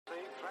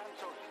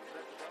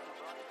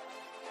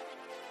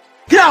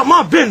Get out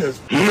my business.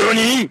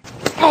 Money.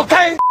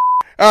 Okay.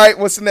 All right,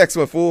 what's the next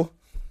one, fool?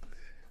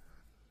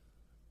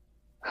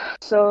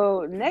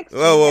 So next,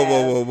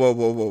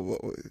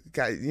 Whoa.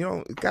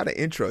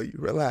 Gotta intro you.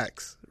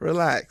 Relax.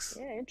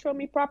 Yeah, intro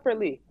me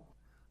properly.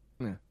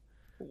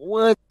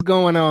 What's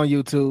going on,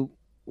 YouTube?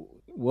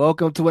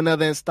 Welcome to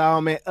another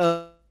installment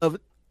of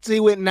Tea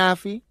with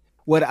Nafi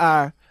with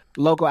our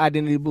local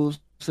identity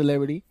boost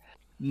celebrity,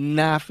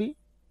 Nafi.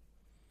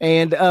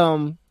 And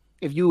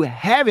if you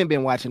haven't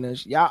been watching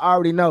us, y'all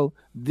already know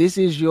this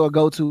is your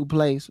go-to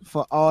place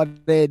for all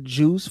that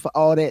juice, for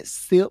all that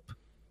sip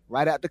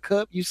right out the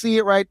cup. You see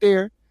it right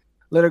there.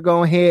 Let her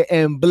go ahead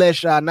and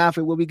bless y'all.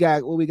 Nafi, what we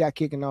got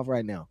kicking off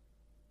right now?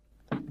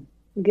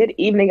 Good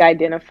evening,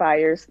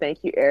 identifiers.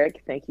 Thank you,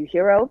 Eric. Thank you,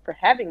 Hero, for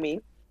having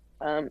me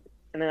and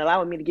then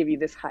allowing me to give you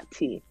this hot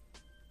tea.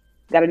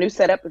 Got a new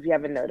setup if you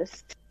haven't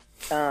noticed.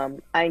 I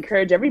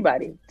encourage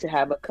everybody to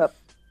have a cup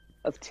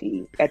of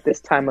tea at this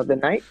time of the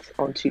night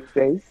on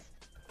Tuesdays.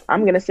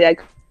 I'm going to say I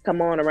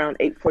come on around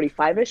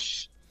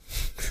 8:45-ish.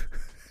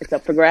 It's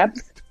up for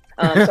grabs.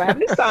 So I have a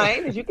new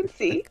sign, as you can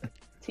see.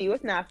 Tea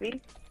with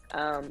Nafi.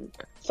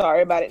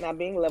 Sorry about it not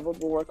being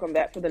leveled. We'll work on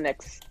that for the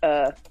next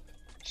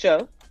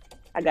show.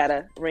 I got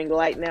a ring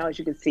light now, as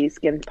you can see.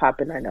 Skin's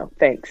popping, I know.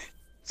 Thanks.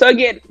 So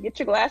again, get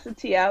your glass of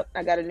tea out.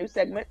 I got a new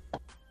segment.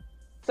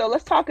 So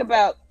let's talk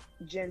about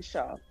Jen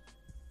Shah.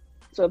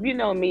 So if you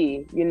know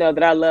me, you know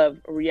that I love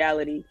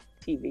reality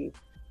TV.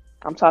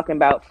 I'm talking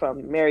about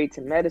from Married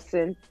to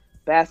Medicine,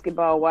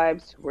 Basketball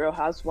Wives, Real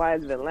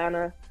Housewives of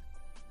Atlanta,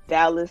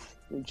 Dallas,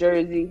 New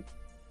Jersey.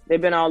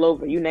 They've been all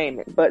over, you name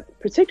it. But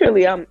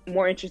particularly, I'm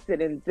more interested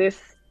in this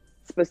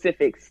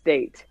specific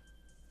state.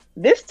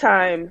 This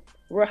time,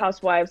 Real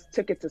Housewives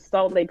took it to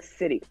Salt Lake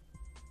City,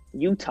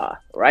 Utah,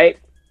 right?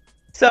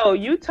 So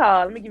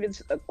Utah, let me give you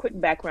a quick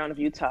background of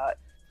Utah.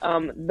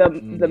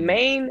 The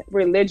main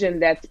religion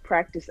that's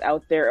practiced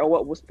out there, or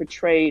what was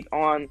portrayed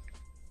on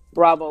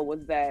Bravo,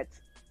 was that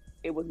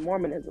it was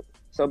Mormonism.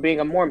 So being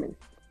a Mormon.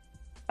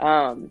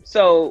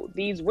 So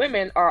these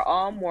women are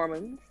all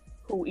Mormons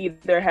who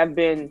either have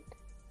been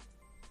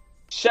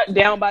shut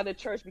down by the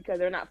church because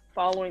they're not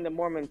following the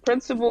Mormon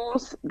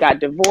principles, got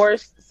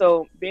divorced.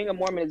 So being a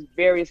Mormon is a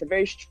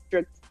very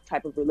strict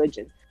type of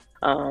religion.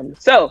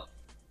 So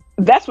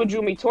that's what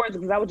drew me towards it,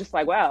 because I was just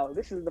like, wow,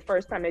 this is the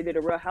first time they did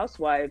a Real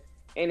Housewife,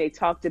 and they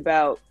talked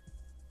about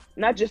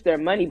not just their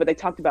money, but they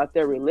talked about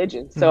their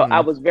religion. So I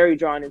was very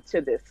drawn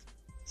into this.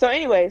 So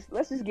anyways,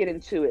 let's just get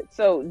into it.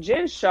 So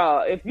Jen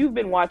Shah, if you've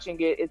been watching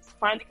it, it's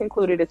finally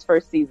concluded its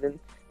first season.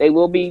 They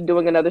will be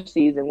doing another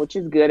season, which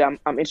is good. I'm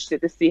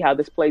interested to see how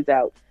this plays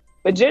out.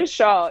 But Jen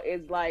Shah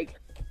is like,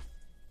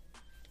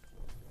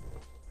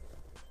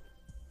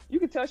 you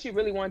can tell she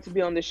really wanted to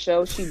be on this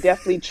show. She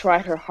definitely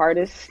tried her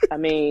hardest. I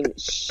mean,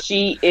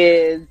 she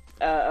is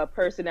a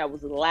person that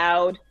was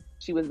loud.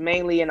 She was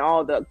mainly in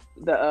all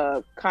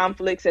the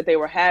conflicts that they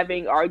were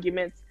having,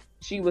 arguments.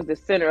 She was the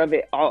center of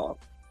it all.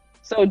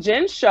 So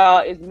Jen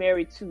Shah is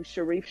married to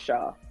Sharif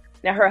Shah.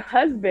 Now, her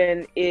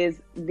husband he's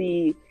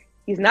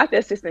not the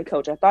assistant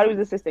coach. I thought he was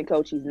the assistant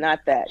coach. He's not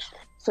that.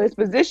 So his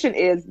position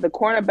is the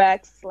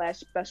cornerback /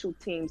 special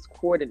teams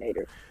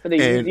coordinator for the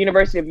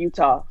University of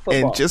Utah football.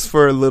 And just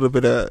for a little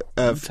bit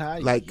of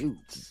like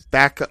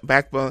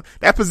backbone,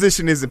 that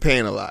position isn't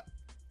paying a lot.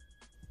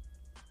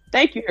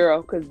 Thank you,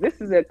 Hero, because this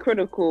is a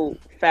critical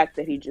fact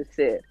that he just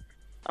said.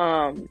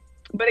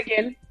 But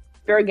again,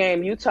 fair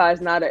game. Utah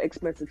is not an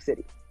expensive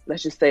city.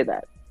 Let's just say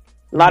that.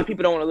 A lot of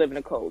people don't want to live in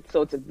the cold.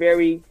 So it's a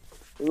very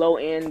low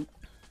end,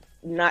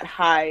 not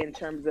high in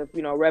terms of,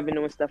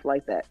 revenue and stuff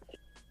like that.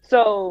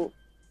 So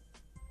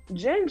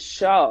Jen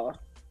Shah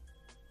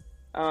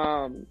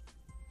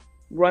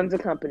runs a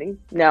company.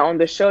 Now, on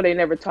the show, they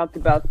never talked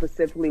about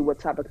specifically what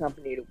type of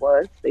company it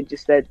was. They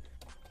just said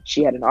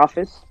she had an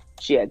office.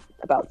 She had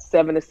about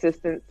 7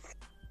 assistants.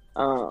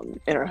 And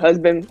her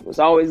husband was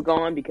always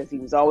gone because he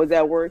was always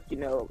at work.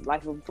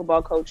 Life of a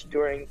football coach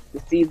during the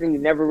season, you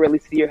never really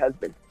see your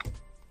husband.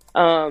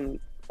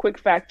 Quick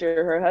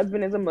factor, her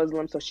husband is a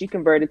Muslim, so she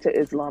converted to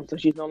Islam, so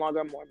she's no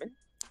longer a Mormon.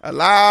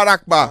 Allah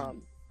Akbar.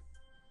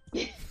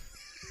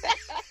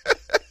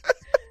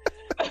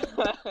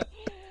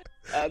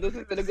 This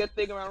isn't a good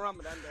thing around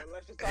Ramadan, though.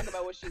 Let's just talk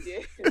about what she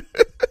did.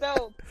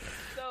 So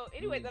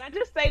anyways, and I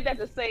just say that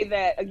to say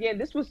that, again,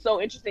 this was so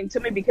interesting to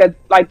me because,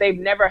 like, they've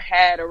never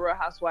had a Real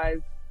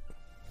Housewives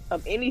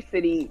of any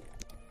city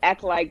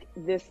act like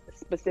this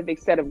specific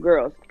set of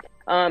girls.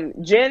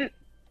 Jen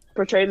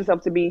portrayed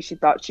herself to be, she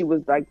thought she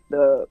was like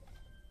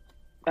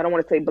I don't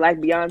want to say Black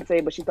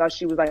Beyonce, but she thought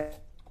she was like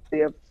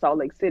of Salt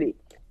Lake City.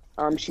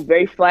 She's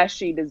very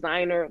flashy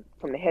designer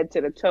from the head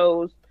to the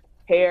toes.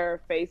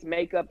 Hair, face,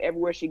 makeup,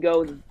 everywhere she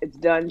goes, it's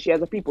done. She has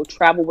her people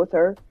travel with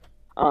her.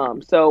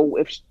 So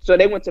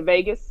they went to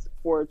Vegas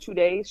for 2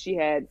 days. She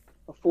had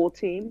a full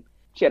team.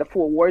 She had a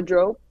full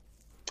wardrobe.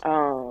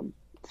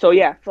 So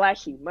yeah,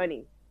 flashy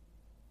money.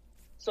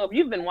 So if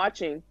you've been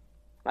watching,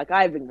 like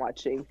I've been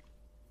watching,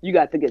 you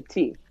got the good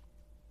tea.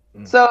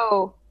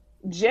 So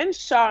Jen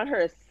Shah and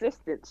her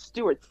assistant,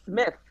 Stuart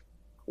Smith,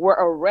 were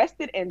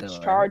arrested and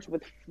charged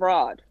with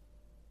fraud.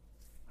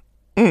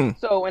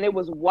 So, and it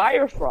was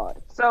wire fraud.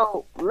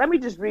 So, let me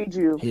just read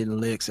you. Hitting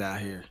licks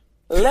out here.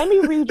 Let me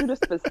read you the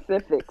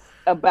specifics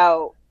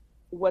about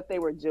what they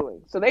were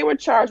doing. So, they were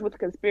charged with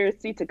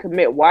conspiracy to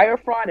commit wire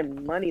fraud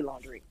and money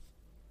laundering.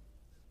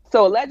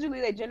 So,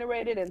 allegedly, they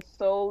generated and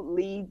sold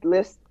lead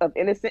lists of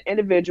innocent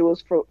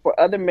individuals for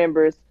other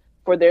members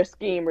for their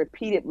scheme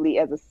repeatedly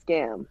as a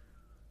scam.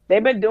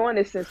 They've been doing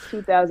this since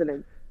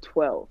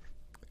 2012.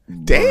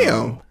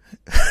 Damn.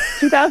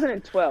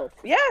 2012.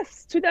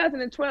 Yes,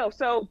 2012.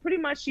 So pretty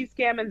much she's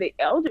scamming the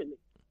elderly.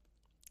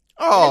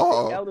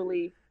 Oh. The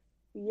elderly.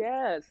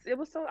 Yes. It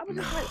was so, I was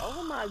just like,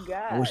 oh my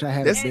God. I wish I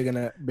had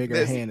a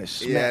bigger hand to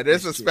smack. Yeah,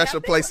 there's a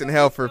special place in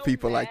hell for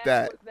people like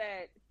that.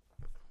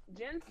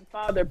 Jen's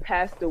father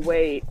passed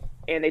away,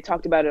 and they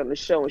talked about it on the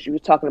show, and she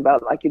was talking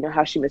about, like, you know,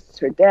 how she misses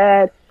her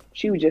dad.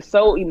 She was just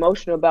so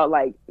emotional about,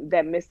 like,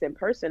 that missing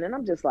person. And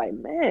I'm just like,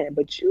 man,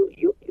 but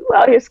you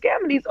out here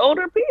scamming these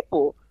older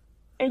people.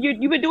 And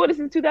you've been doing this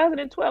since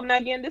 2012. Now,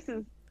 again,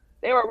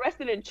 they were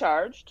arrested and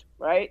charged,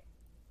 right?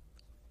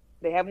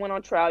 They haven't went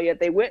on trial yet.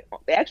 They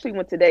actually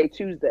went today,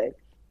 Tuesday.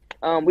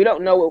 We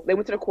don't know. They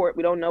went to the court.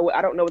 We don't know.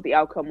 I don't know what the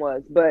outcome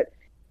was. But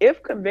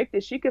if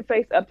convicted, she could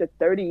face up to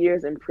 30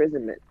 years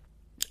imprisonment.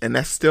 And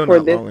that's still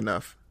not long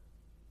enough.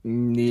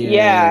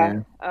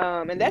 Yeah.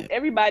 And that's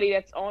everybody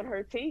that's on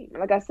her team.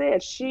 Like I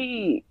said,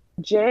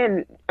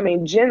 Jen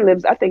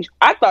lives,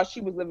 I thought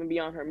she was living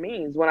beyond her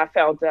means when I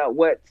found out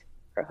what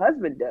her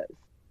husband does.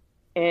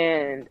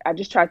 And I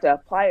just tried to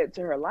apply it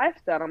to her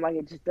lifestyle. I'm like,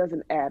 it just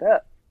doesn't add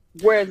up.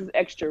 Where's this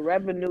extra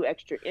revenue,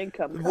 extra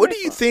income? What do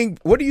you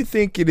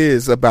think it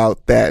is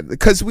about that?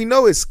 Because we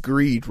know it's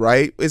greed,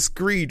 right? It's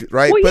greed,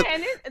 right? Well, yeah,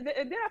 and then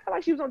I feel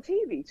like she was on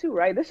TV too,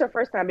 right? This is her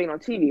first time being on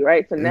TV,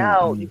 right? So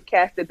now you've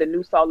casted the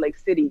new Salt Lake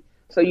City.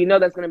 So you know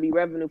that's going to be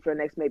revenue for the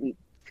next maybe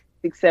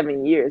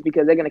 6-7 years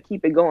because they're going to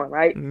keep it going,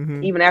 right?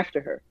 Even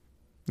after her.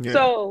 Yeah.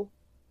 So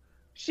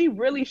she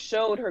really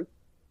showed her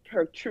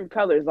true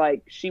colors.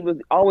 Like, she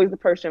was always the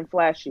person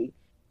flashy.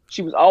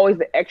 She was always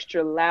the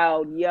extra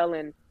loud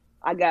yelling,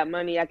 I got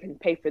money, I can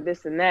pay for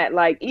this and that.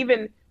 Like,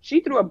 even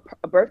she threw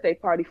a birthday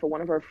party for one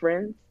of her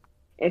friends,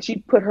 and she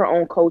put her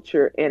own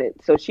culture in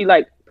it. So she,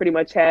 like, pretty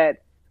much had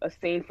a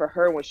scene for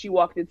her when she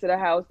walked into the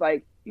house,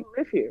 like, you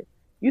live here.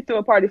 You threw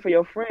a party for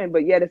your friend,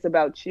 but yet it's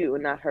about you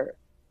and not her.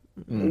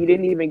 You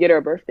didn't even get her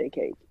a birthday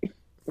cake.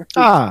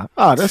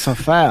 That's a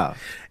foul.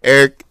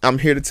 Eric, I'm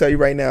here to tell you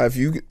right now, if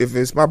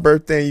it's my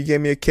birthday and you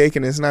gave me a cake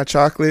and it's not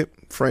chocolate,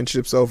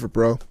 friendship's over,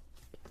 bro.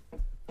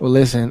 Well,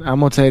 listen, I'm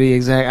going to tell you the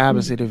exact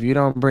opposite. If you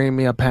don't bring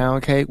me a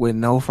pound cake with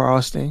no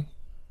frosting,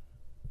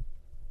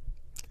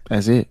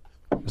 that's it.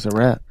 It's a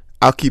wrap.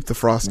 I'll keep the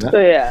frosting. So,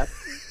 yeah,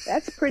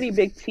 that's pretty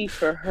big tea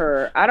for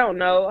her. I don't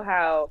know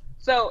how.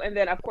 So, and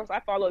then, of course, I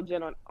follow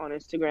Jen on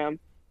Instagram.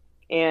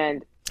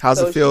 And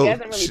how's it feel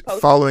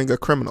following a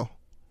criminal?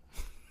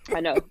 I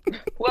know.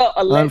 Well,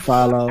 allegedly.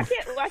 Unfollow.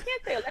 I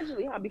can't say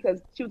allegedly, because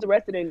she was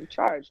arrested and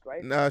charged,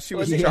 right? No, she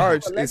was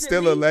charged. It's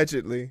still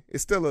allegedly.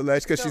 It's still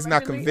alleged because she's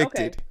not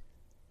convicted.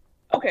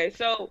 Okay,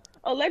 so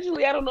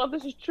allegedly, I don't know if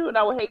this is true, and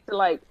I would hate to,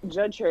 like,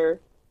 judge her.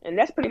 And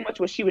that's pretty much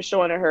what she was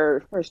showing in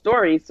her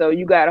story. So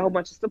you got a whole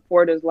bunch of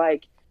supporters,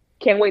 like,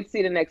 can't wait to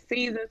see the next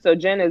season. So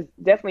Jen is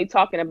definitely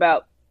talking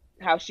about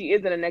how she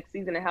is in the next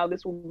season and how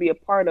this will be a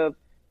part of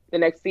the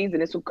next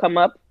season. This will come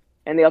up,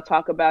 and they'll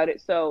talk about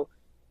it. So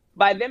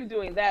by them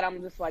doing that,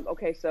 I'm just like,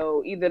 okay,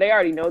 so either they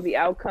already know the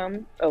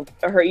outcome of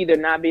her either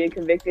not being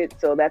convicted,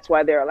 so that's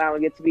why they're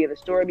allowing it to be in the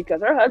story,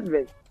 because her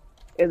husband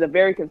is a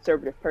very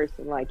conservative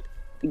person. Like,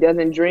 he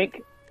doesn't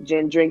drink.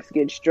 Jen drinks,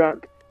 gets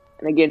drunk.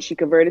 And again, she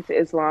converted to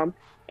Islam,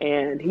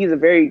 and he's a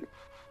very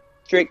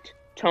strict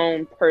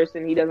tone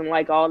person. He doesn't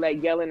like all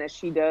that yelling that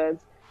she does.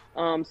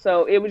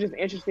 So it was just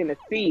interesting to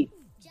see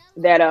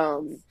that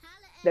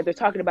that they're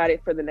talking about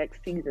it for the next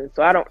season.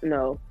 So I don't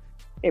know.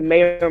 It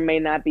may or may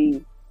not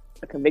be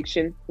a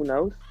conviction. Who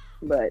knows?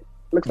 But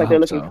looks like they're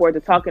looking forward to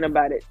talking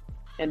about it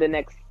in the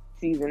next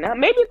season. Now,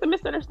 maybe it's a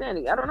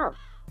misunderstanding. I don't know.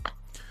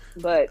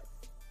 But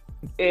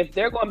if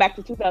they're going back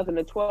to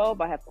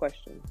 2012, I have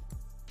questions.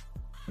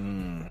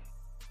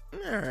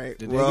 All right.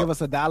 Did they give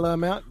us a dollar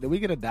amount? Did we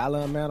get a dollar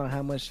amount on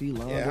how much she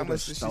laundered? Yeah, how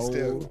much did she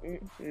steal?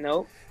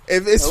 Nope.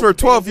 If it's for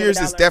 12 years,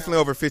 it's definitely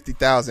over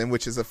 50,000,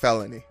 which is a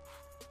felony.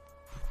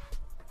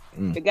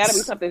 It got to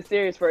be something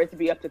serious for it to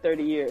be up to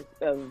 30 years.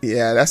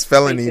 Yeah, that's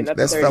felony.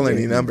 That's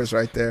felony numbers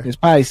right there. It's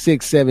probably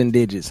 6-7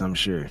 digits, I'm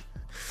sure.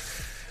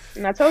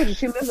 And I told you,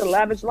 she lives a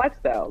lavish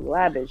lifestyle.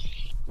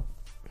 Lavish.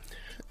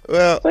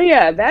 Well. So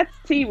yeah, that's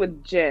tea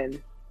with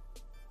Jen.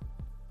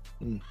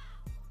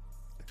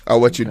 Oh,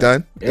 what you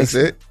done? That's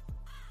it?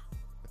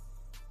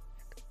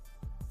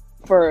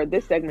 For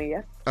this segment,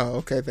 yes. Oh,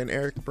 okay. Then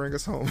Eric, bring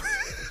us home.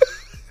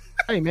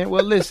 Hey, man.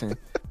 Well, listen.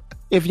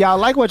 If y'all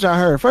like what y'all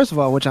heard, first of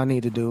all, what y'all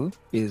need to do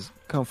is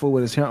come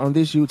forward with us here on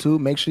this YouTube.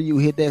 Make sure you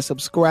hit that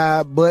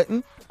subscribe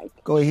button.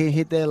 Go ahead and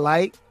hit that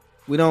like.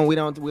 We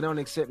don't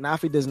accept.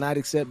 Nafi does not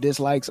accept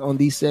dislikes on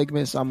these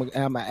segments. So I'm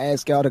gonna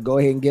ask y'all to go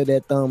ahead and give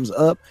that thumbs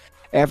up.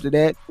 After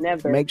that,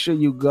 make sure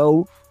you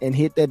go and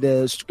hit that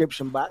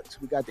description box.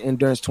 We got the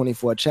Endurance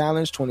 24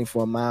 Challenge,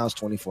 24 miles,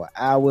 24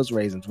 hours,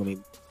 raising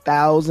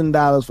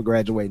 $20,000 for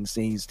graduating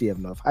seniors at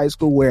North High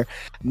School, where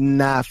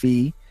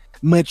Nafi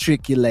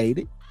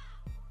matriculated.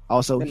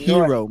 Also,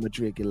 Hero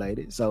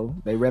matriculated. So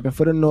they repping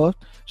for the North.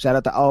 Shout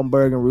out to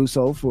Altenberg and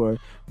Russo for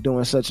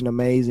doing such an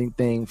amazing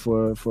thing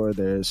for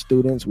their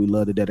students. We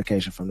love the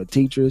dedication from the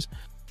teachers.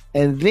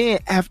 And then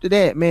after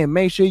that, man,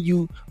 make sure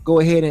you go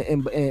ahead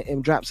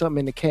and drop something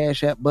in the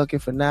Cash App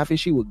bucket for Nafi.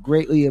 She would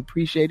greatly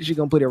appreciate it. She's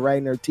going to put it right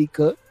in her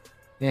teacup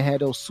and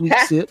have those sweet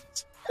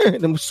sips,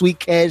 them sweet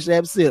Cash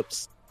App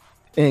sips,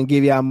 and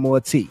give y'all more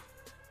tea.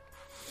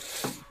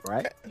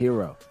 Right?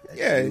 Hero.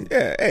 Yeah.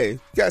 Hey, you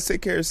guys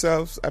take care of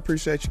yourselves. I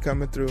appreciate you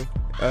coming through.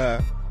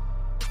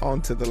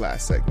 On to the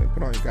last segment.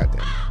 Put on your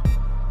goddamn.